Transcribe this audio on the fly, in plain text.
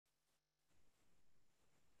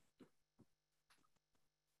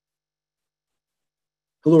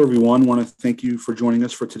Hello, everyone. I want to thank you for joining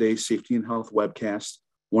us for today's Safety and Health webcast.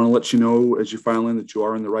 I want to let you know as you file in that you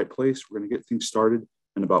are in the right place. We're going to get things started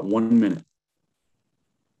in about 1 minute.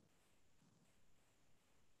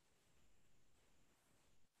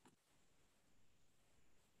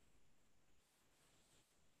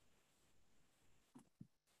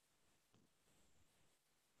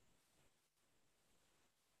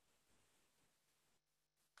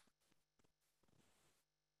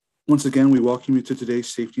 Once again, we welcome you to today's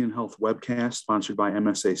Safety and Health webcast sponsored by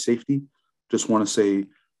MSA Safety. Just want to say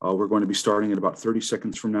we're going to be starting in about 30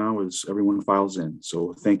 seconds from now as everyone files in.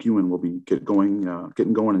 So thank you, and we'll be getting going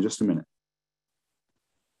in just a minute.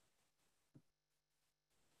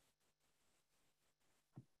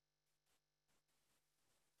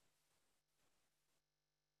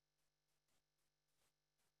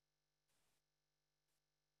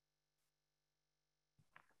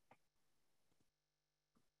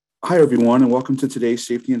 Hi, everyone, and welcome to today's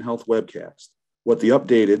Safety and Health webcast. What the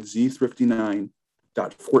updated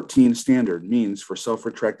Z59.14 standard means for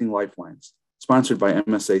self-retracting lifelines, sponsored by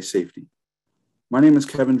MSA Safety. My name is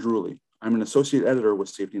Kevin Drewley. I'm an associate editor with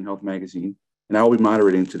Safety and Health magazine, and I will be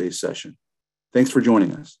moderating today's session. Thanks for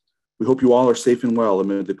joining us. We hope you all are safe and well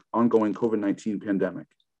amid the ongoing COVID-19 pandemic.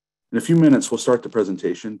 In a few minutes, we'll start the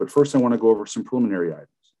presentation, but first I want to go over some preliminary items.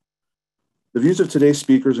 The views of today's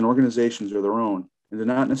speakers and organizations are their own and do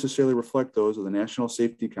not necessarily reflect those of the National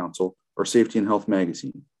Safety Council or Safety and Health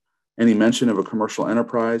magazine. Any mention of a commercial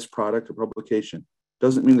enterprise, product, or publication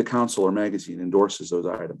doesn't mean the council or magazine endorses those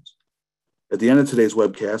items. At the end of today's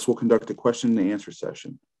webcast, we'll conduct a question and answer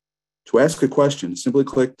session. To ask a question, simply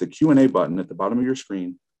click the Q&A button at the bottom of your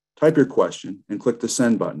screen, type your question, and click the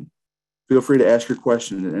send button. Feel free to ask your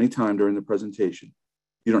question at any time during the presentation.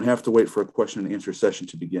 You don't have to wait for a question and answer session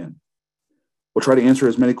to begin. We'll try to answer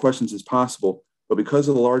as many questions as possible, but because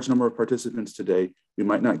of the large number of participants today, we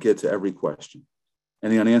might not get to every question.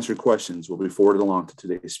 Any unanswered questions will be forwarded along to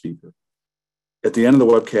today's speaker. At the end of the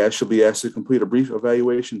webcast, you'll be asked to complete a brief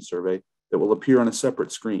evaluation survey that will appear on a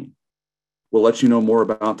separate screen. We'll let you know more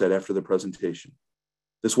about that after the presentation.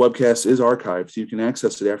 This webcast is archived, so you can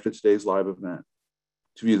access it after today's live event.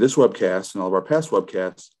 To view this webcast and all of our past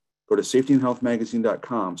webcasts, go to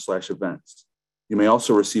safetyandhealthmagazine.com/events. You may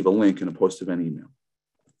also receive a link in a post-event email.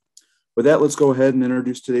 With that, let's go ahead and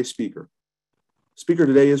introduce today's speaker. Speaker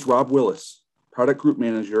today is Rob Willis, Product Group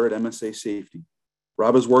Manager at MSA Safety.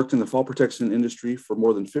 Rob has worked in the fall protection industry for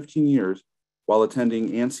more than 15 years while attending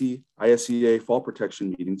ANSI ISEA fall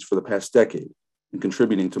protection meetings for the past decade and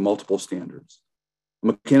contributing to multiple standards. A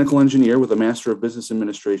mechanical engineer with a Master of Business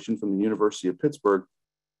Administration from the University of Pittsburgh,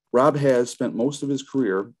 Rob has spent most of his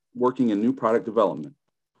career working in new product development,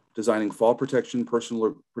 designing fall protection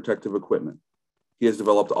personal protective equipment. He has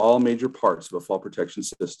developed all major parts of a fall protection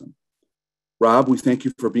system. Rob, we thank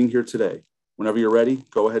you for being here today. Whenever you're ready,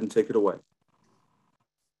 go ahead and take it away.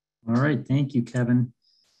 All right, thank you, Kevin.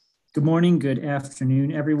 Good morning, good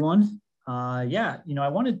afternoon, everyone. I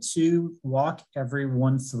wanted to walk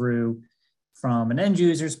everyone through from an end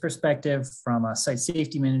user's perspective, from a site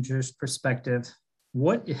safety manager's perspective,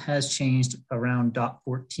 what has changed around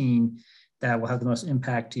 .14 that will have the most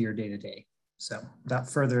impact to your day-to-day. So without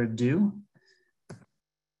further ado,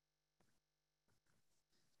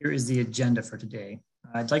 here is the agenda for today.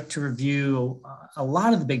 I'd like to review a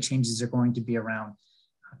lot of the big changes are going to be around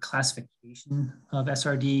classification of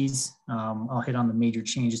SRDs. I'll hit on the major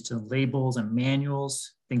changes to labels and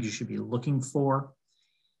manuals, things you should be looking for.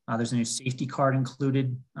 There's a new safety card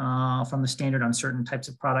included from the standard on certain types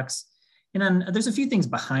of products. And then there's a few things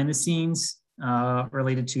behind the scenes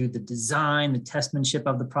related to the design, the testmanship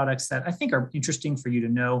of the products that I think are interesting for you to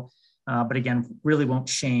know, but again, really won't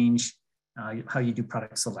change how you do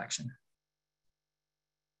product selection.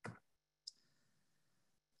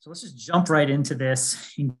 So let's just jump right into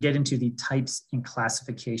this and get into the types and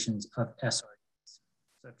classifications of SRDs.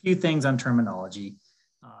 So a few things on terminology.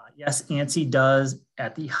 Yes, ANSI does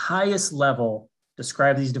at the highest level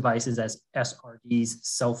describe these devices as SRDs,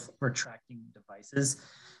 self-retracting devices.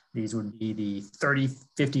 These would be the 30,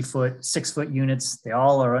 50 foot, 6 foot units. They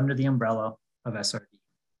all are under the umbrella of SRD.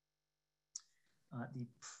 The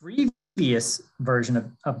previous version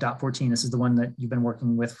of .14, this is the one that you've been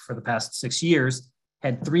working with for the past 6 years,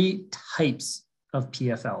 had 3 types of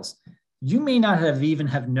PFLs. You may not have even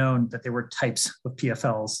have known that there were types of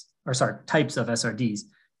PFLs, or sorry, types of SRDs.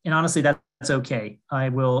 And honestly, that's okay. I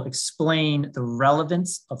will explain the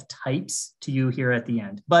relevance of types to you here at the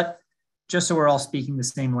end. But just so we're all speaking the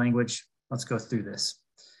same language, let's go through this.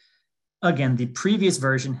 Again, the previous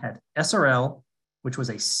version had SRL, which was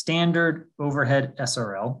a standard overhead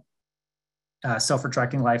SRL,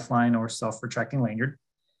 self-retracting lifeline or self-retracting lanyard.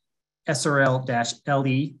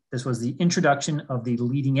 SRL-LE. This was the introduction of the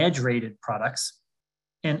leading edge rated products,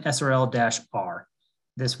 and SRL-R.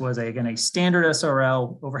 This was, again, a standard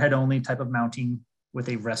SRL, overhead only type of mounting with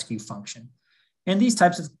a rescue function. And these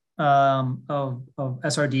types of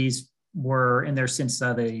SRDs were in there since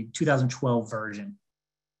the 2012 version.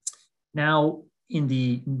 Now, in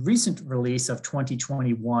the recent release of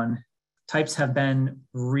 2021, types have been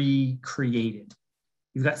recreated.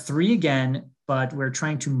 You've got 3 again, but we're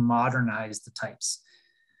trying to modernize the types.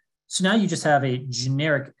 So now you just have a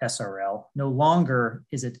generic SRL. No longer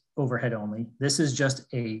is it overhead only. This is just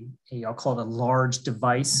I'll call it a large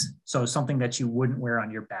device. So something that you wouldn't wear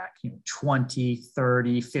on your back, 20,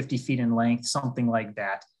 30, 50 feet in length, something like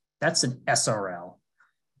that. That's an SRL.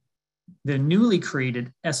 The newly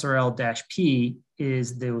created SRL-P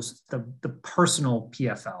is the personal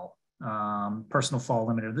PFL, personal fall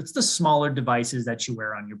limiter. That's the smaller devices that you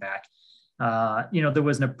wear on your back. There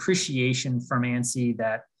was an appreciation from ANSI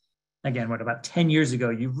that, again, about 10 years ago,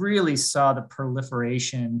 you really saw the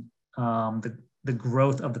proliferation, the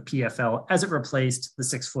growth of the PFL as it replaced the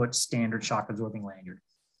 6-foot standard shock absorbing lanyard.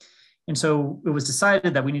 And so it was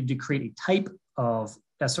decided that we needed to create a type of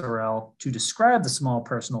SRL to describe the small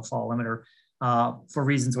personal fall limiter for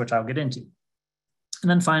reasons which I'll get into. And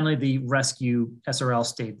then finally, the rescue SRL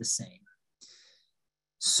stayed the same.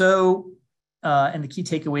 So, and the key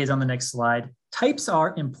takeaways on the next slide, types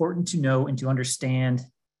are important to know and to understand,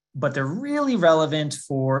 but they're really relevant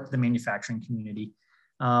for the manufacturing community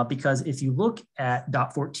because if you look at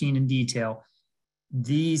 .14 in detail,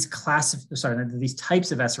 these types of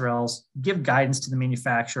SRLs give guidance to the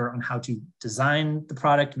manufacturer on how to design the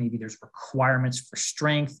product. Maybe there's requirements for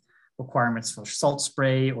strength, requirements for salt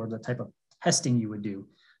spray, or the type of testing you would do.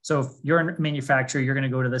 So if you're a manufacturer, you're going to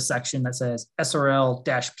go to the section that says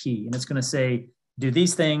SRL-P, and it's going to say, do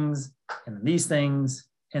these things, and then these things,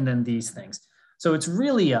 and then these things. So it's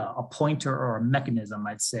really a pointer or a mechanism,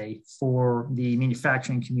 I'd say, for the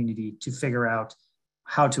manufacturing community to figure out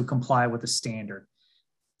how to comply with the standard.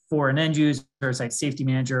 For an end user or site safety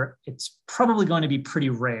manager, it's probably going to be pretty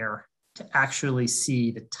rare to actually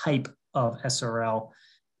see the type of SRL,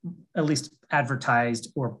 at least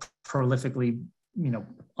advertised or prolifically,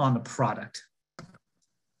 on the product.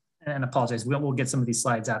 And apologize, we'll get some of these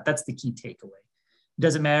slides out. That's the key takeaway.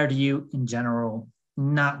 Does it matter to you in general?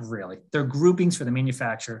 Not really. They're groupings for the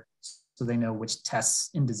manufacturer so they know which tests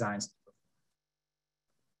and designs.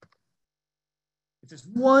 If there's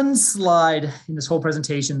one slide in this whole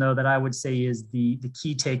presentation, though, that I would say is the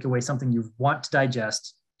key takeaway, something you want to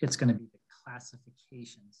digest, it's going to be the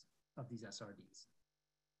classifications of these SRDs.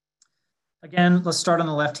 Again, let's start on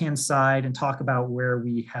the left-hand side and talk about where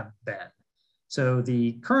we have been. So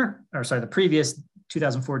the previous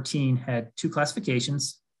 2014 had 2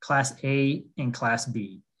 classifications, Class A and Class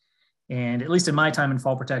B. And at least in my time in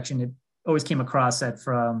fall protection, it always came across that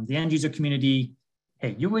from the end user community,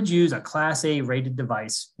 hey, you would use a Class A rated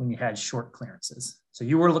device when you had short clearances. So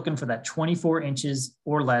you were looking for that 24 inches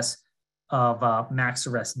or less of max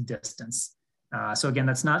arrest distance. So again,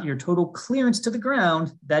 that's not your total clearance to the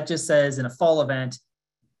ground. That just says in a fall event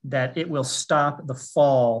that it will stop the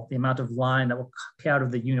fall. The amount of line that will come out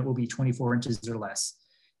of the unit will be 24 inches or less.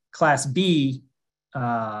 Class B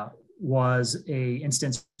was a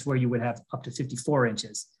instance where you would have up to 54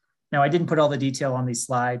 inches. Now, I didn't put all the detail on these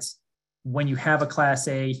slides. When you have a Class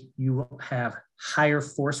A, you will have higher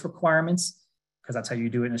force requirements because that's how you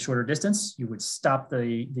do it in a shorter distance. You would stop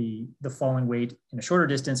the falling weight in a shorter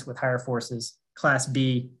distance with higher forces. Class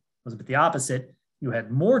B was a bit the opposite. You had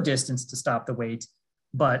more distance to stop the weight,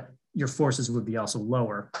 but your forces would be also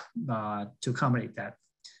lower to accommodate that.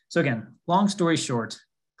 So again, long story short,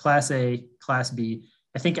 Class A, Class B,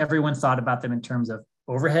 I think everyone thought about them in terms of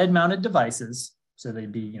overhead mounted devices. So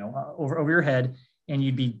they'd be, over your head, and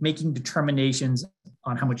you'd be making determinations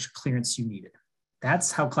on how much clearance you needed.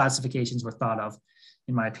 That's how classifications were thought of,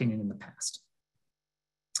 in my opinion, in the past.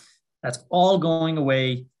 That's all going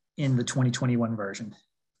away in the 2021 version.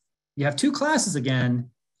 You have 2 classes again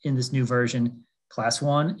in this new version, Class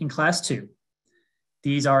 1 and Class 2.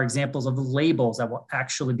 These are examples of the labels that will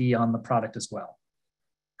actually be on the product as well.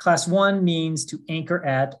 Class 1 means to anchor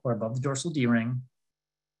at or above the dorsal D-ring.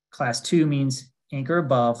 Class 2 means anchor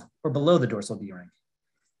above or below the dorsal D-ring.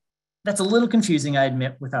 That's a little confusing, I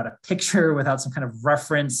admit, without a picture, without some kind of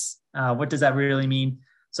reference. What does that really mean?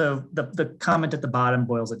 So the comment at the bottom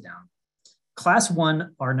boils it down. Class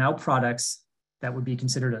 1 are now products that would be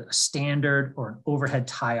considered a standard or an overhead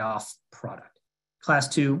tie-off product. Class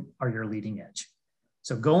 2 are your leading edge.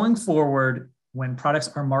 So going forward, when products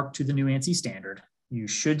are marked to the new ANSI standard, you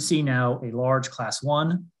should see now a large Class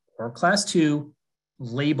 1 or Class 2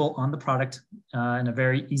 label on the product in a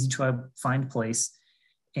very easy to find place.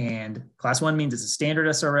 And class 1 means it's a standard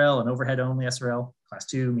SRL, an overhead only SRL. Class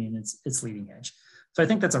 2 means it's leading edge. So I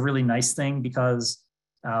think that's a really nice thing, because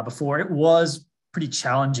before it was pretty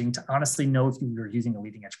challenging to honestly know if you were using a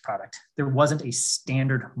leading edge product. There wasn't a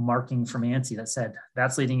standard marking from ANSI that said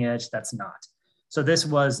that's leading edge, that's not. So this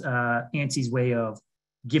was ANSI's way of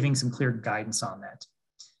giving some clear guidance on that.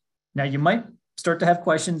 Now you might start to have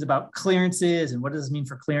questions about clearances and what does this mean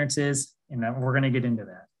for clearances, and we're going to get into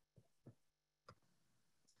that.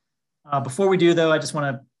 Before we do though, I just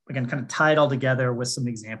want to, again, kind of tie it all together with some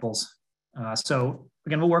examples. So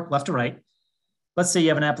again, we'll work left to right. Let's say you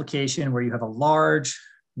have an application where you have a large,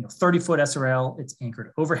 30-foot SRL. It's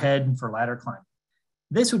anchored overhead for ladder climbing.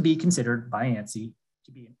 This would be considered by ANSI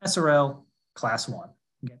to be an SRL class 1.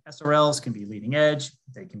 Again, SRLs can be leading edge.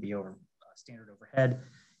 They can be standard overhead.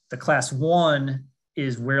 The class 1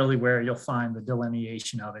 is rarely where you'll find the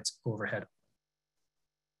delineation of its overhead.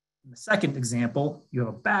 In the second example, you have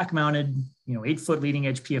a back-mounted, 8-foot leading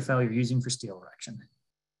edge PFL you're using for steel erection.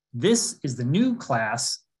 This is the new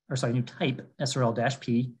new type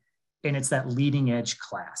SRL-P, and it's that leading edge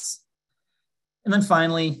class. And then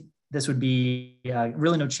finally, this would be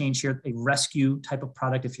really no change here, a rescue type of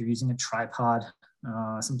product. If you're using a tripod,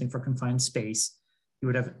 something for confined space, you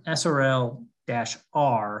would have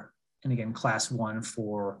SRL-R, and again, class 1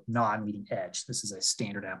 for non-leading edge. This is a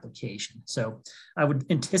standard application. So I would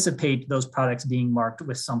anticipate those products being marked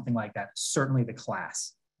with something like that. Certainly the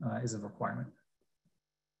class is a requirement.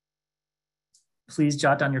 Please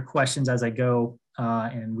jot down your questions as I go,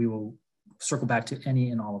 and we will circle back to any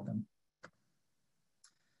and all of them.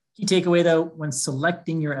 Key takeaway though, when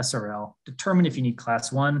selecting your SRL, determine if you need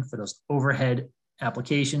class 1 for those overhead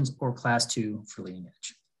applications or class 2 for leading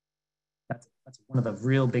edge. That's one of the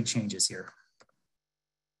real big changes here.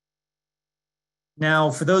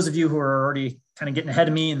 Now, for those of you who are already kind of getting ahead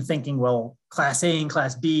of me and thinking, well, class A and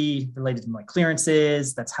class B related to my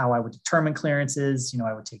clearances, that's how I would determine clearances.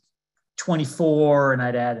 I would take 24 and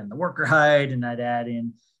I'd add in the worker height and I'd add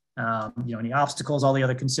in any obstacles, all the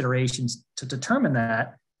other considerations to determine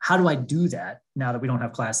that. How do I do that now that we don't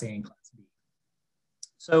have class A and class B?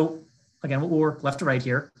 So again, we'll work left to right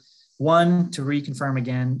here. 1, to reconfirm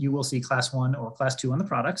again, you will see class 1 or class 2 on the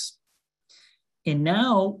products. And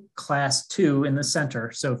now class 2 in the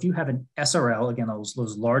center. So if you have an SRL, again,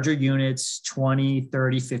 those larger units, 20,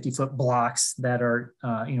 30, 50-foot blocks that are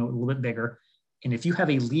a little bit bigger, and if you have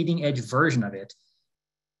a leading edge version of it,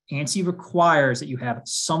 ANSI requires that you have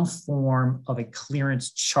some form of a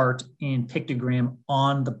clearance chart and pictogram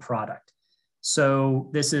on the product. So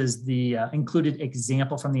this is the included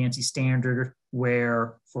example from the ANSI standard,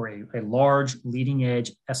 where for a large leading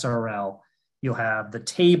edge SRL, you'll have the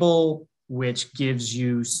table, which gives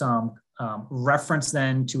you some reference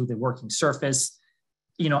then to the working surface.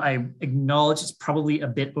 I acknowledge it's probably a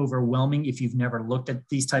bit overwhelming if you've never looked at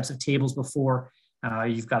these types of tables before.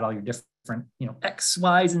 You've got all your different, X,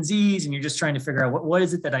 Y's, and Z's, and you're just trying to figure out what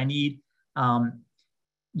is it that I need.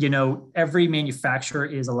 Every manufacturer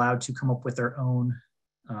is allowed to come up with their own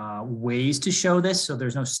ways to show this. So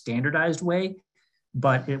there's no standardized way,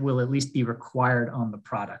 but it will at least be required on the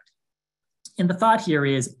product. And the thought here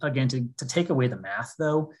is, again, to take away the math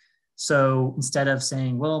though. So instead of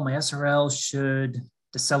saying, well, my SRL should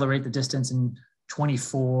decelerate the distance in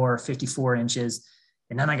 24, 54 inches,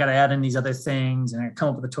 and then I got to add in these other things and I come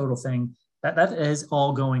up with a total thing, that is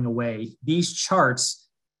all going away. These charts,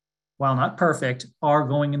 while not perfect, are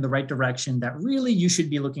going in the right direction, that really you should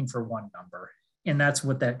be looking for one number. And that's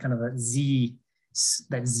what that kind of a Z,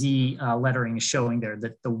 that Z lettering is showing there,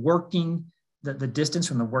 that the distance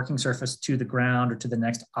from the working surface to the ground or to the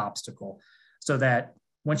next obstacle. So that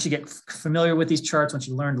once you get familiar with these charts, once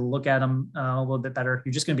you learn to look at them a little bit better,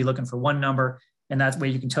 you're just going to be looking for one number. And that way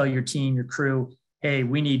you can tell your team, your crew, hey,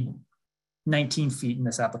 we need 19 feet in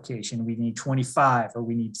this application. We need 25 or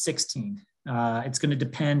we need 16. It's going to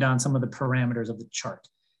depend on some of the parameters of the chart.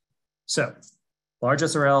 So large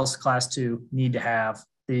SRLs, class 2, need to have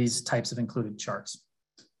these types of included charts.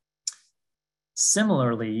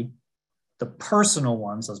 Similarly, the personal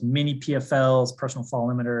ones, those mini PFLs, personal fall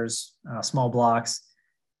limiters, small blocks,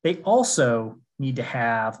 they also need to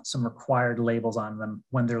have some required labels on them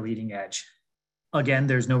when they're leading edge. Again,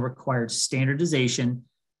 there's no required standardization.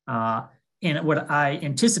 And what I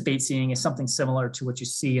anticipate seeing is something similar to what you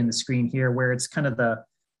see in the screen here, where it's kind of the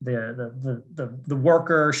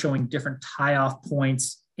worker showing different tie-off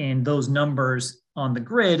points and those numbers on the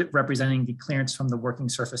grid representing the clearance from the working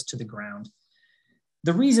surface to the ground.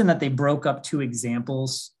 The reason that they broke up two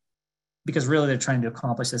examples, because really they're trying to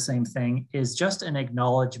accomplish the same thing, is just an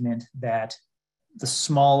acknowledgement that the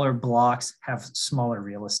smaller blocks have smaller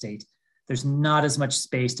real estate. There's not as much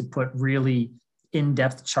space to put really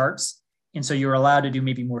in-depth charts. And so you're allowed to do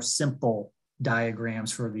maybe more simple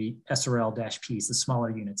diagrams for the SRL-Ps, the smaller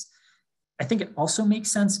units. I think it also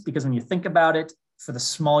makes sense because when you think about it, for the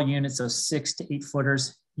small units, those 6 to 8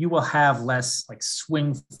 footers, you will have less like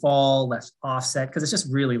swing fall, less offset, because it's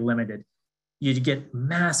just really limited. You get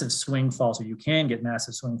massive swing falls, or you can get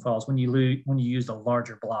massive swing falls when you use the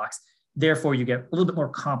larger blocks. Therefore, you get a little bit more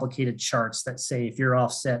complicated charts that say if you're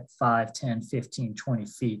offset 5, 10, 15, 20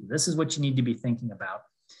 feet, this is what you need to be thinking about.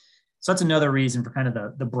 So that's another reason for kind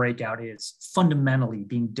of the breakout is fundamentally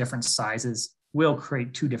being different sizes will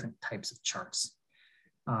create 2 different types of charts.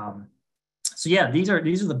 So yeah, these are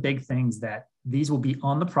the big things that these will be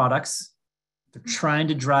on the products. They're trying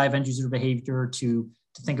to drive end user behavior to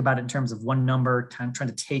think about it in terms of one number, trying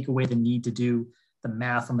to take away the need to do the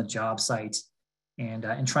math on the job site, and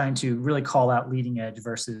trying to really call out leading edge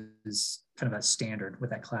versus kind of that standard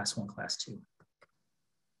with that class 1, class 2.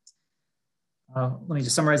 Let me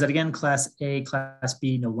just summarize that again. Class A, Class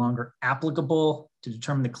B, no longer applicable. To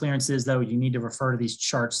determine the clearances, though, you need to refer to these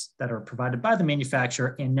charts that are provided by the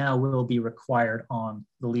manufacturer and now will be required on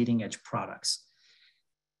the leading edge products.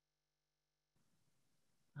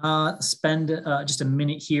 Spend just a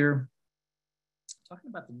minute here talking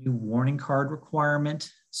about the new warning card requirement.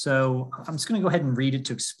 So I'm just going to go ahead and read it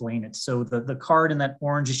to explain it. So the card in that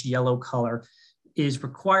orangish yellow color is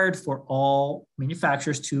required for all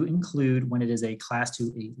manufacturers to include when it is a class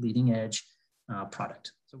 2, a leading edge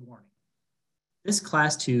product. It's a warning. This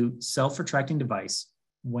class 2 self-retracting device,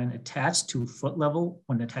 when attached to a foot level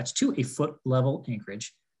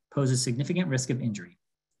anchorage, poses significant risk of injury.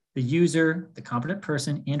 The user, the competent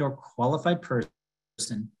person, and/or qualified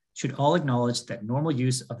person should all acknowledge that normal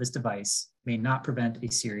use of this device may not prevent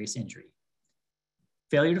a serious injury.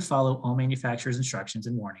 Failure to follow all manufacturer's instructions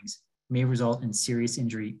and warnings may result in serious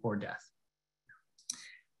injury or death.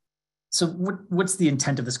 So what's the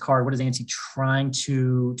intent of this card? What is ANSI trying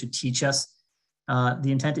to teach us?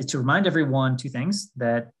 The intent is to remind everyone 2 things: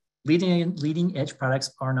 that leading edge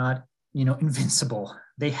products are not, invincible.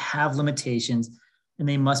 They have limitations, and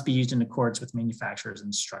they must be used in accordance with manufacturer's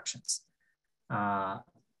instructions. My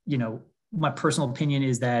personal opinion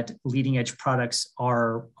is that leading edge products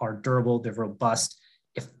are durable, they're robust.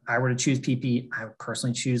 If I were to choose PP, I would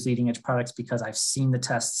personally choose leading edge products because I've seen the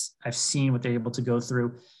tests, I've seen what they're able to go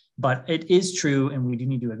through. But it is true, and we do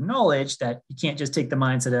need to acknowledge that you can't just take the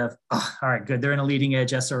mindset of, oh, all right, good, they're in a leading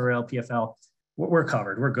edge SRL, PFL, we're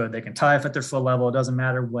covered, we're good. They can tie off at their foot level. It doesn't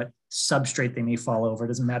matter what substrate they may fall over. It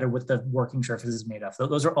doesn't matter what the working surface is made of.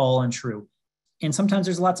 Those are all untrue. And sometimes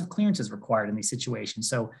there's lots of clearances required in these situations.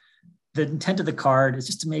 So the intent of the card is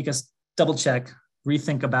just to make us double check,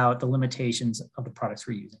 rethink about the limitations of the products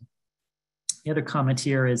we're using. The other comment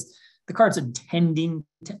here is the card's intending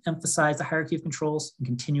to emphasize the hierarchy of controls and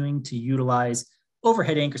continuing to utilize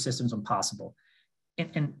overhead anchor systems when possible.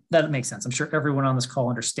 And that makes sense. I'm sure everyone on this call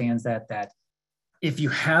understands that if you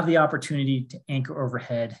have the opportunity to anchor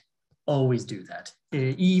overhead, always do that.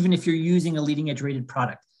 Even if you're using a leading edge rated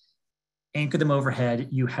product, anchor them overhead.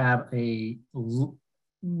 You have a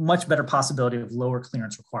much better possibility of lower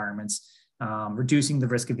clearance requirements, reducing the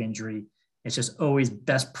risk of injury. It's just always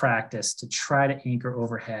best practice to try to anchor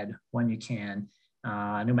overhead when you can,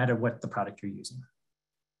 no matter what the product you're using.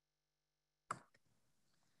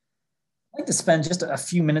 I'd like to spend just a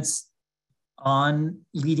few minutes on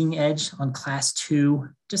leading edge, on class 2,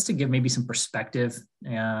 just to give maybe some perspective.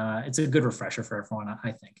 It's a good refresher for everyone,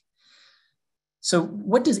 I think. So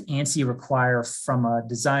what does ANSI require from a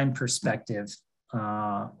design perspective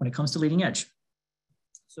when it comes to leading edge?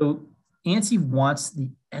 So ANSI wants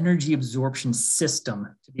the energy absorption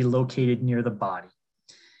system to be located near the body.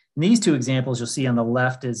 In these 2 examples you'll see on the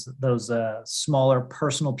left is those smaller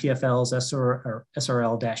personal PFLs,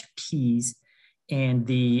 SRL-Ps, and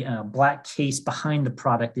the black case behind the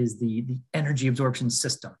product is the energy absorption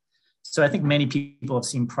system. So I think many people have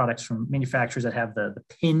seen products from manufacturers that have the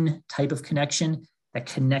pin type of connection that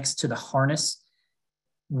connects to the harness.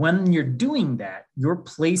 When you're doing that, you're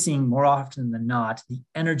placing more often than not the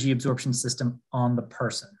energy absorption system on the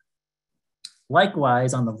person.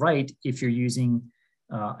 Likewise, on the right, if you're using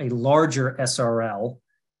a larger SRL,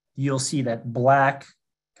 you'll see that black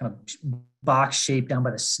kind of box shape down by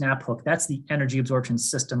the snap hook. That's the energy absorption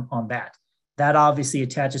system on that. That obviously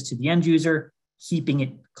attaches to the end user, keeping it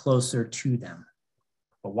closer to them.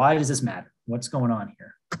 But why does this matter? What's going on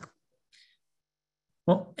here?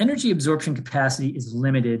 Well, energy absorption capacity is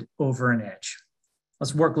limited over an edge.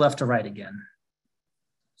 Let's work left to right again.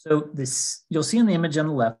 So this, you'll see in the image on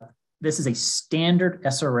the left, this is a standard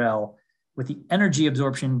SRL with the energy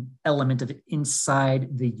absorption element of it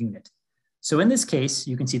inside the unit. So in this case,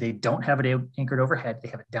 you can see they don't have it anchored overhead. They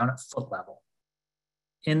have it down at foot level.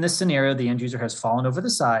 In this scenario, the end user has fallen over the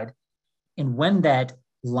side. And when that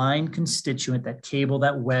line constituent, that cable,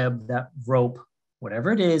 that web, that rope,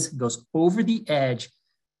 whatever it is, goes over the edge,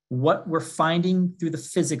 what we're finding through the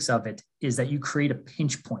physics of it is that you create a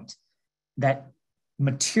pinch point. That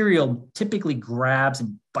material typically grabs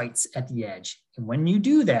and bites at the edge. And when you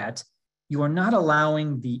do that, you are not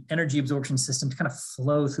allowing the energy absorption system to kind of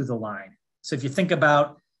flow through the line. So if you think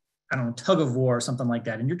about, I don't know, tug of war or something like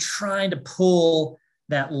that, and you're trying to pull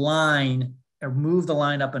that line or move the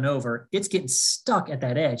line up and over, it's getting stuck at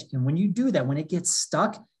that edge. And when you do that, when it gets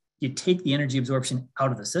stuck, you take the energy absorption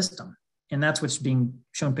out of the system. And that's what's being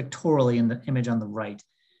shown pictorially in the image on the right,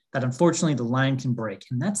 that unfortunately the line can break.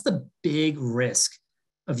 And that's the big risk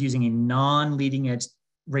of using a non-leading edge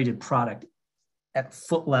rated product at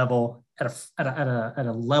foot level, at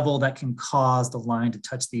a level that can cause the line to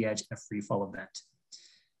touch the edge in a free fall event.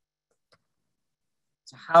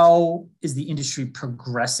 So how is the industry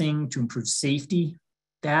progressing to improve safety?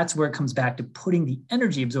 That's where it comes back to putting the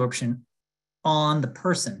energy absorption on the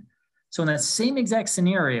person. So in that same exact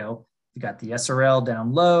scenario, you got the SRL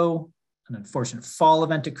down low, an unfortunate fall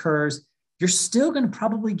event occurs, you're still going to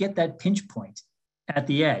probably get that pinch point at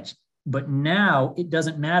the edge. But now it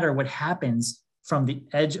doesn't matter what happens from the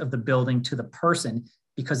edge of the building to the person,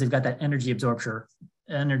 because they've got that energy absorber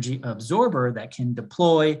that can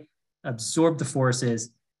deploy, absorb the forces,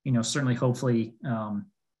 certainly hopefully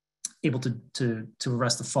able to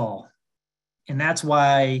arrest the fall. And that's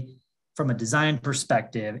why, from a design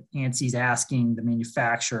perspective, ANSI's asking the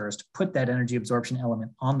manufacturers to put that energy absorption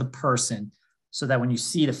element on the person, so that when you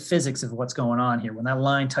see the physics of what's going on here, when that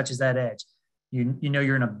line touches that edge, you know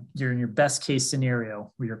you're in your best case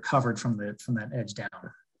scenario where you're covered from that edge down.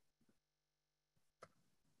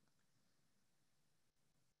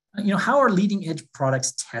 How are leading edge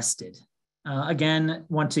products tested? Again,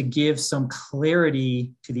 want to give some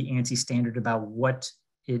clarity to the ANSI standard about what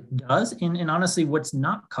it does and honestly what's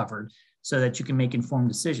not covered, so that you can make informed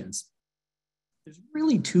decisions. There's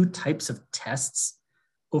really two types of tests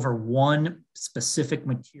over one specific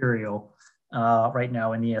material right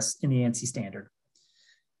now in the ANSI standard.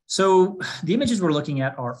 So the images we're looking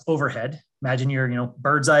at are overhead. Imagine you're,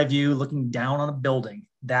 bird's eye view looking down on a building.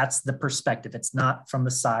 That's the perspective. It's not from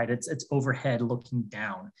the side. It's overhead looking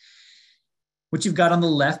down. What you've got on the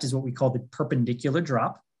left is what we call the perpendicular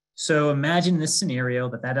drop. So imagine this scenario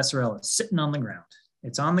that SRL is sitting on the ground.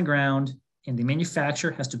 It's on the ground, and the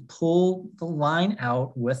manufacturer has to pull the line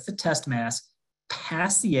out with the test mass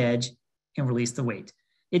past the edge and release the weight.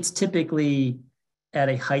 It's typically at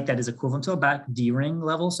a height that is equivalent to about D-ring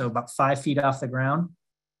level, so about 5 feet off the ground.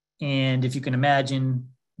 And if you can imagine,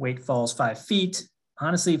 weight falls 5 feet.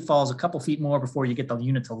 Honestly, it falls a couple feet more before you get the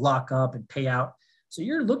unit to lock up and pay out. So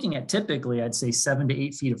you're looking at typically, I'd say 7 to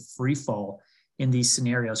 8 feet of free fall in these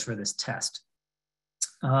scenarios for this test.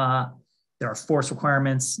 There are force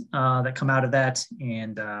requirements that come out of that,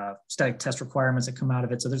 and static test requirements that come out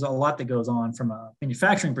of it. So there's a lot that goes on from a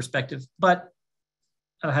manufacturing perspective, but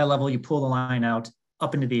at a high level, you pull the line out,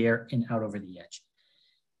 up into the air and out over the edge.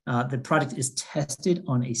 The product is tested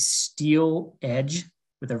on a steel edge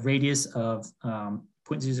with a radius of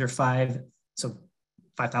 0.005, so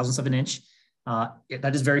 0.005 of an inch.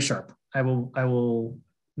 That is very sharp. I will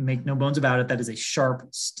make no bones about it. That is a sharp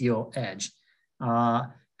steel edge.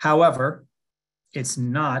 However, it's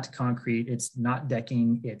not concrete, it's not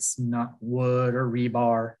decking, it's not wood or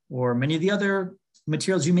rebar or many of the other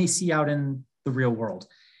materials you may see out in the real world.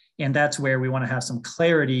 And that's where we want to have some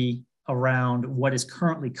clarity around what is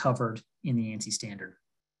currently covered in the ANSI standard.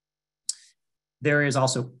 There is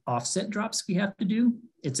also offset drops we have to do.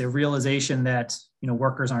 It's a realization that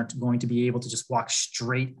workers aren't going to be able to just walk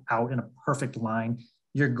straight out in a perfect line.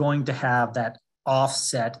 You're going to have that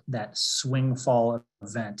offset, that swing fall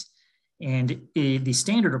event. And the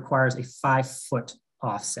standard requires a 5-foot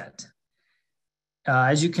offset.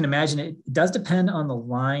 As you can imagine, it does depend on the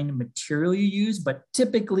line material you use, but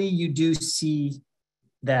typically you do see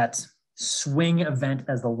that swing event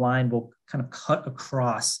as the line will kind of cut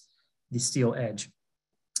across the steel edge.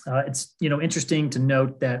 It's interesting to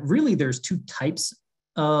note that really there's two types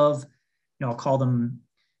of, I'll call them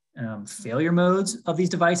failure modes of these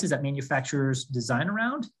devices that manufacturers design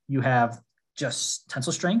around. You have just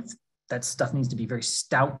tensile strength. That stuff needs to be very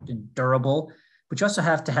stout and durable, but you also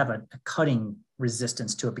have to have a cutting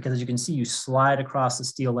resistance to it, because as you can see, you slide across the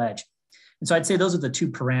steel edge. And so I'd say those are the two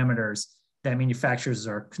parameters that manufacturers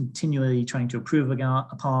are continually trying to improve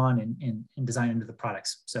upon and design into the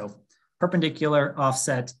products. So perpendicular,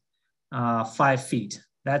 offset, 5 feet.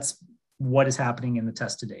 That's what is happening in the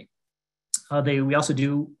test today. We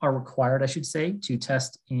also are required, I should say, to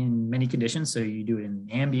test in many conditions. So you do it in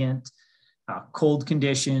ambient, cold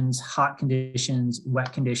conditions, hot conditions,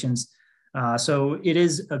 wet conditions. So it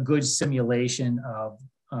is a good simulation of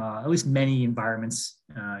at least many environments,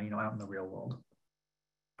 out in the real world.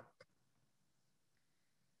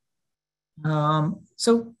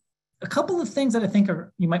 So a couple of things that I think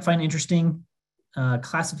you might find interesting,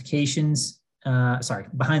 classifications,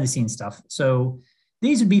 behind the scenes stuff. So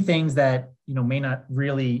these would be things that, may not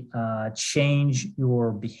really change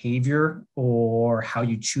your behavior or how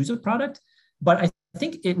you choose a product, but I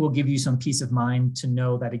think it will give you some peace of mind to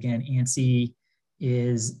know that, again, ANSI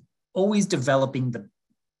is always developing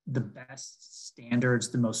the best standards,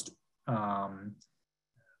 the most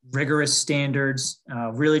rigorous standards,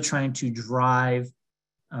 really trying to drive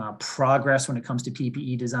progress when it comes to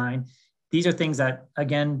PPE design. These are things that,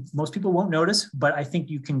 again, most people won't notice, but I think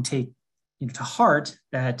you can take to heart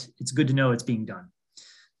that it's good to know it's being done.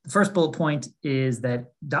 The first bullet point is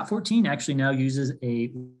that .14 actually now uses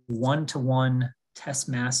a 1-to-1 test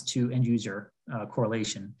mass to end user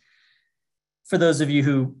correlation. For those of you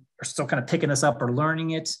who are still kind of picking this up or learning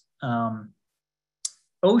it,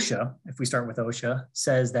 OSHA, if we start with OSHA,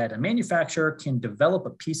 says that a manufacturer can develop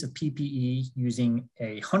a piece of PPE using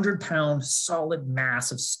a 100-pound solid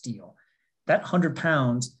mass of steel. That 100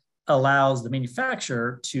 pounds allows the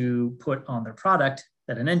manufacturer to put on their product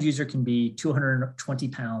that an end user can be 220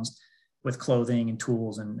 pounds with clothing and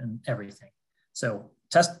tools and everything. So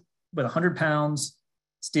test with 100 pounds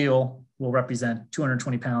steel will represent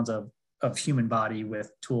 220 pounds of human body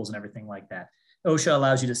with tools and everything like that. OSHA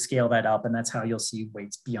allows you to scale that up, and that's how you'll see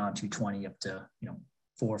weights beyond 220 up to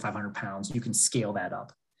 400 or 500 pounds. You can scale that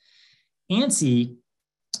up. ANSI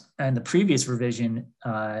and the previous revision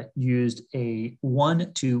used a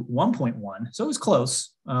 1 to 1.1, so it was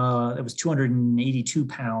close. It was 282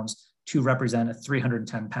 pounds to represent a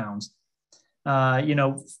 310 pounds.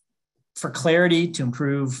 For clarity, to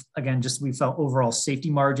improve, again, we felt overall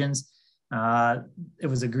safety margins, it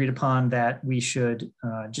was agreed upon that we should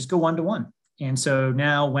just go 1-to-1. And so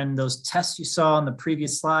now when those tests you saw on the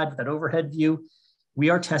previous slide with that overhead view,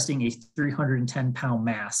 we are testing a 310 pound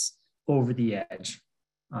mass over the edge.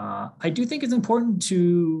 I do think it's important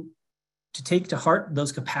to take to heart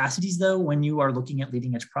those capacities, though, when you are looking at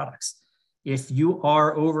leading edge products. If you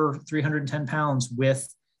are over 310 pounds with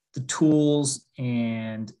the tools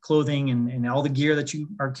and clothing and all the gear that you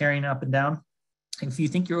are carrying up and down, if you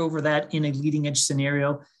think you're over that in a leading edge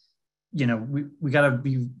scenario, we gotta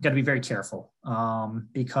be very careful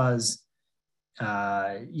because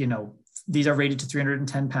these are rated to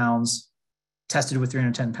 310 pounds, tested with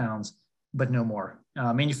 310 pounds, but no more.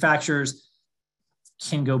 Manufacturers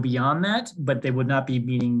can go beyond that, but they would not be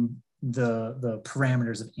meeting the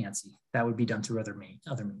parameters of ANSI. That would be done through other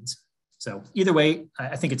means. So either way,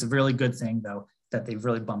 I think it's a really good thing, though, that they've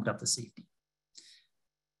really bumped up the safety.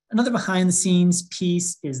 Another behind the scenes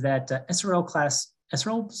piece is that SRL-Ps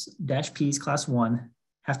class 1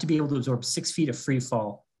 have to be able to absorb 6 feet of free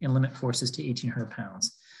fall and limit forces to 1,800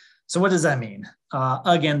 pounds. So what does that mean?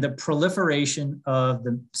 Again, the proliferation of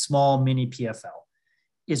the small mini PFL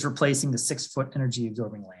is replacing the 6-foot energy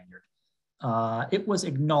absorbing lanyard. It was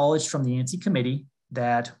acknowledged from the ANSI committee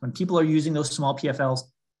that when people are using those small PFLs,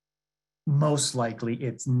 most likely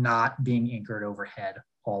it's not being anchored overhead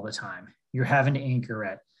all the time. You're having to anchor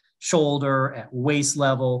at shoulder, at waist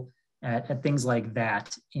level, at things like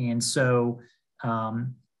that. And so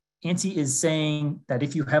ANSI is saying that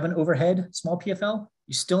if you have an overhead small PFL,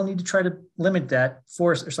 you still need to try to limit that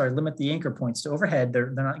limit the anchor points to overhead.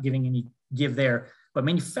 They're not giving any give there, but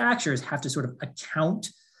manufacturers have to sort of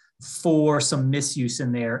account for some misuse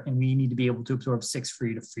in there, and we need to be able to absorb 6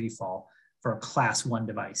 feet of free fall for a class 1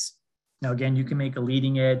 device. Now, again, you can make a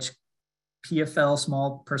leading edge PFL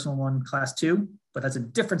small personal one class 2, but that's a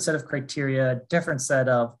different set of criteria, different set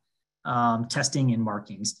of testing and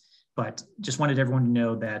markings. But just wanted everyone to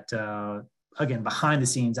know that, again, behind the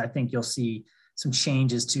scenes, I think you'll see some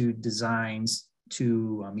changes to designs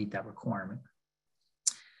to meet that requirement.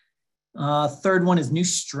 Third one is new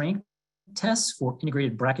strength tests for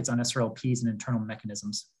integrated brackets on SRLPs and internal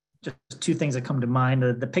mechanisms. Just 2 things that come to mind.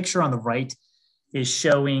 The picture on the right is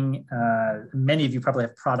showing, many of you probably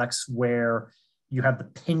have products where you have the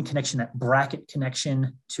pin connection, that bracket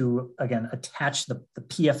connection to, again, attach the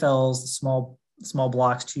PFLs, the small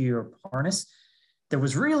blocks to your harness. There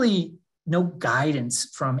was really no guidance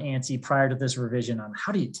from ANSI prior to this revision on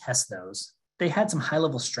how do you test those. They had some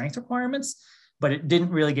high-level strength requirements, but it didn't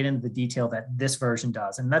really get into the detail that this version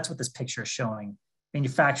does. And that's what this picture is showing.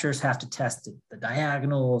 manufacturers have to test the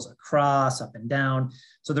diagonals, across, up and down.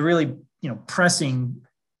 So they're really, pressing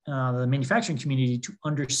the manufacturing community to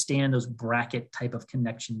understand those bracket type of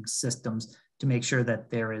connection systems to make sure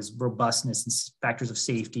that there is robustness and factors of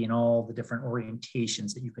safety and all the different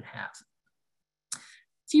orientations that you could have. A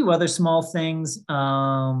few other small things,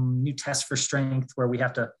 new tests for strength where we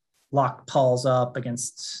have to lock pawls up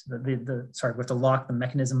against we have to lock the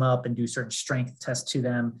mechanism up and do certain strength tests to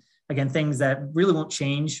them. Again, things that really won't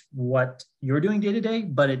change what you're doing day to day,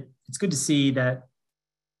 but it's good to see that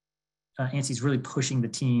ANSI is really pushing the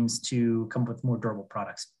teams to come up with more durable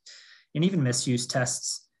products. And even misuse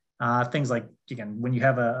tests, things like, again, when you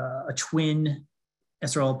have a twin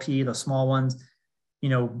SRLP, those small ones,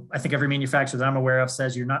 I think every manufacturer that I'm aware of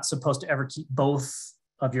says you're not supposed to ever keep both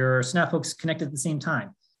of your snap hooks connected at the same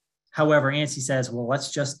time. However, ANSI says, well,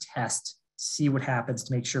 let's just test, see what happens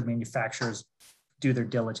to make sure manufacturers do their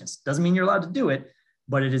diligence. Doesn't mean you're allowed to do it,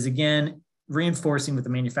 but it is, again, reinforcing with the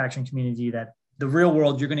manufacturing community that the real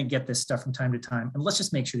world, you're going to get this stuff from time to time. And let's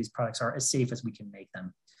just make sure these products are as safe as we can make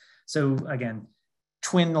them. So again,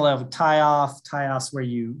 twin level tie-offs where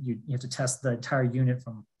you have to test the entire unit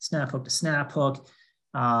from snap hook to snap hook.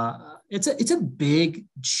 It's a big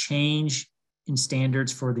change in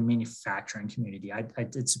standards for the manufacturing community.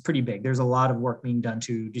 It's pretty big. There's a lot of work being done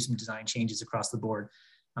to do some design changes across the board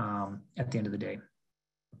at the end of the day.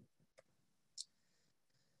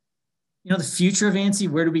 The future of ANSI,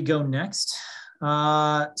 where do we go next?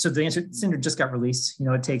 So the standard just got released.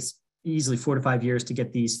 It takes easily 4 to 5 years to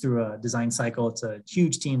get these through a design cycle. It's a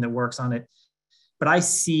huge team that works on it. But I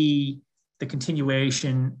see the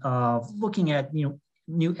continuation of looking at,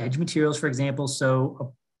 new edge materials, for example.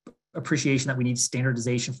 So appreciation that we need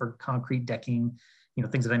standardization for concrete decking,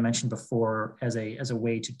 things that I mentioned before as a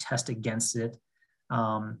way to test against it.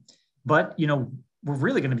 But, we're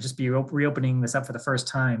really going to just be reopening this up for the first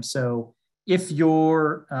time. So if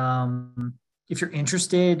you're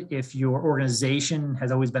interested, if your organization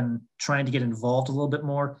has always been trying to get involved a little bit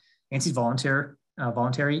more, ANSI's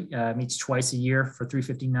voluntary, meets twice a year for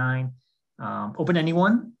 $359, open to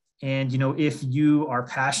anyone. And, if you are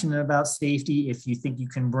passionate about safety, if you think you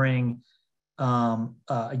can bring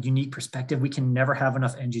a unique perspective, we can never have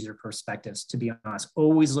enough end user perspectives, to be honest.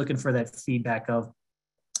 Always looking for that feedback of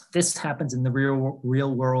this happens in the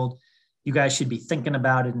real world. You guys should be thinking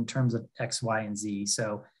about it in terms of X, Y, and Z.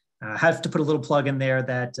 So I have to put a little plug in there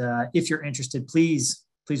that if you're interested, please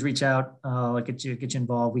reach out. Get you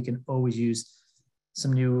involved. We can always use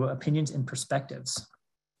some new opinions and perspectives.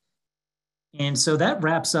 And so that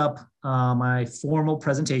wraps up my formal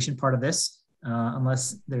presentation part of this.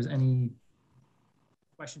 Unless there's any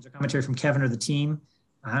questions or commentary from Kevin or the team,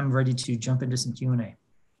 I'm ready to jump into some Q&A.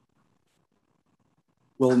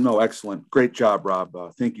 Well, no, excellent. Great job, Rob.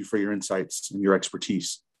 Thank you for your insights and your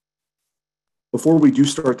expertise. Before we do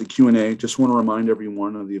start the Q&A, just want to remind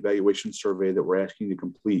everyone of the evaluation survey that we're asking you to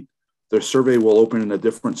complete. The survey will open in a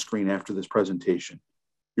different screen after this presentation.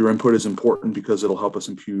 Your input is important because it'll help us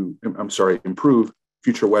improve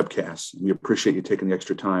future webcasts. We appreciate you taking the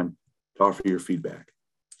extra time to offer your feedback.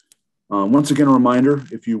 Once again, a reminder,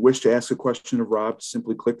 if you wish to ask a question of Rob,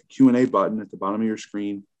 simply click the Q&A button at the bottom of your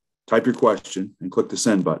screen, type your question, and click the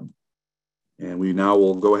send button. And we now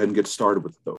will go ahead and get started with those.